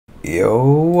Yo,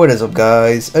 what is up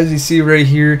guys? As you see right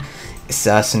here,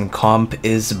 Assassin Comp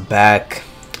is back.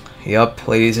 Yup,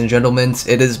 ladies and gentlemen,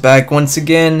 it is back once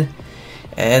again.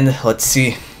 And let's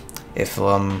see if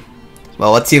well,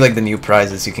 let's see like the new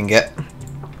prizes you can get.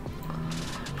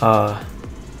 Yo,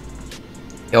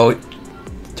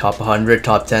 top 100,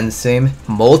 top 10 same.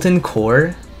 Molten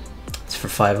Core, it's for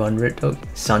 500. Oh,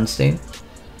 Sunstain.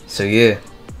 So yeah.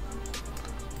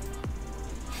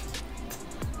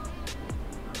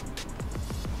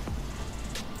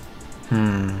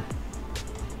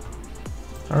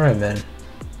 Alright, man.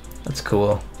 That's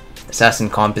cool. Assassin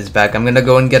Comp is back. I'm gonna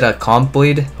go and get a Comp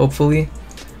Blade, hopefully.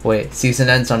 Wait, season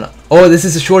ends on... Oh, this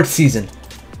is a short season.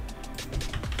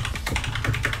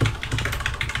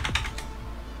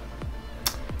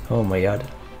 Oh my god.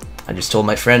 I just told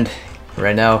my friend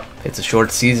right now it's a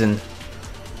short season.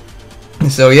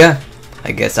 So yeah,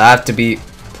 I guess I have to be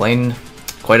playing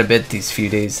quite a bit these few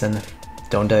days then,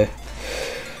 don't I?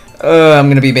 I'm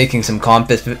gonna be making some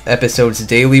comp episodes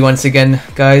daily once again,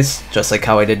 guys, just like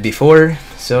how I did before.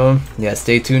 So yeah,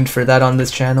 stay tuned for that on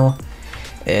this channel.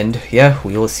 And yeah,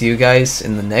 we will see you guys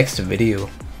in the next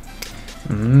video.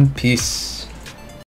 Peace.